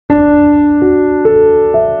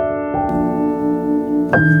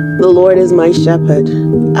The Lord is my shepherd,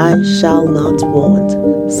 I shall not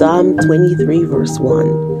want. Psalm 23 verse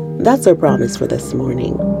 1. That's our promise for this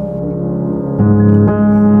morning.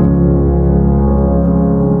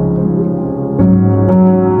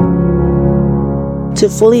 To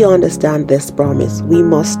fully understand this promise, we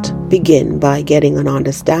must begin by getting an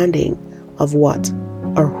understanding of what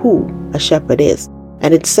or who a shepherd is.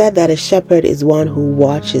 And it's said that a shepherd is one who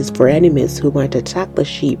watches for enemies who might attack the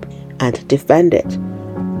sheep and defend it.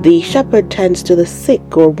 The shepherd tends to the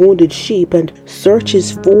sick or wounded sheep and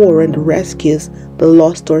searches for and rescues the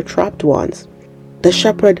lost or trapped ones. The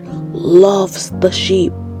shepherd loves the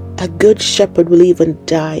sheep. A good shepherd will even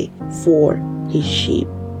die for his sheep.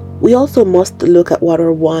 We also must look at what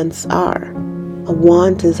our wants are. A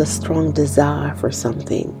want is a strong desire for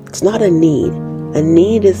something. It's not a need. A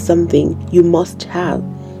need is something you must have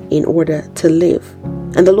in order to live.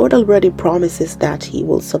 And the Lord already promises that He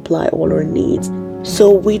will supply all our needs.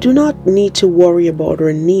 So we do not need to worry about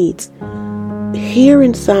our needs. Here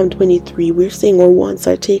in Psalm 23, we're saying our wants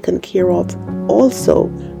are taken care of also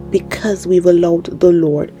because we've allowed the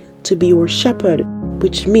Lord to be our shepherd,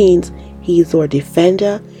 which means He is our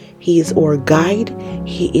defender. He is our guide,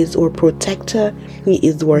 He is our protector, He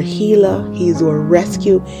is our healer, He is our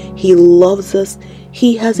rescue, He loves us,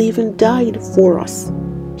 He has even died for us.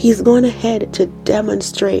 He's gone ahead to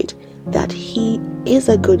demonstrate that He is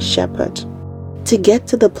a good shepherd. To get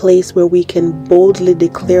to the place where we can boldly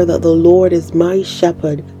declare that the Lord is my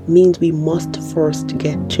shepherd means we must first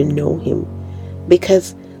get to know Him.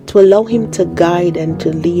 Because to allow Him to guide and to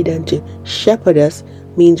lead and to shepherd us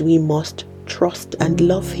means we must trust and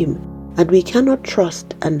love Him, and we cannot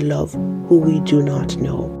trust and love who we do not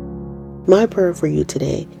know. My prayer for you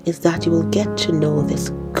today is that you will get to know this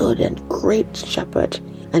good and great shepherd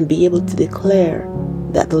and be able to declare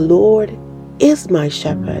that the Lord is my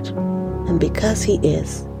shepherd, and because He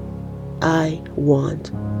is, I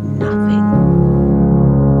want nothing.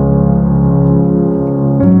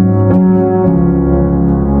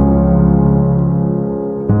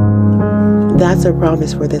 That's our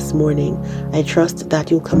promise for this morning. I trust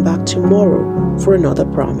that you'll come back tomorrow for another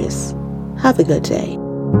promise. Have a good day.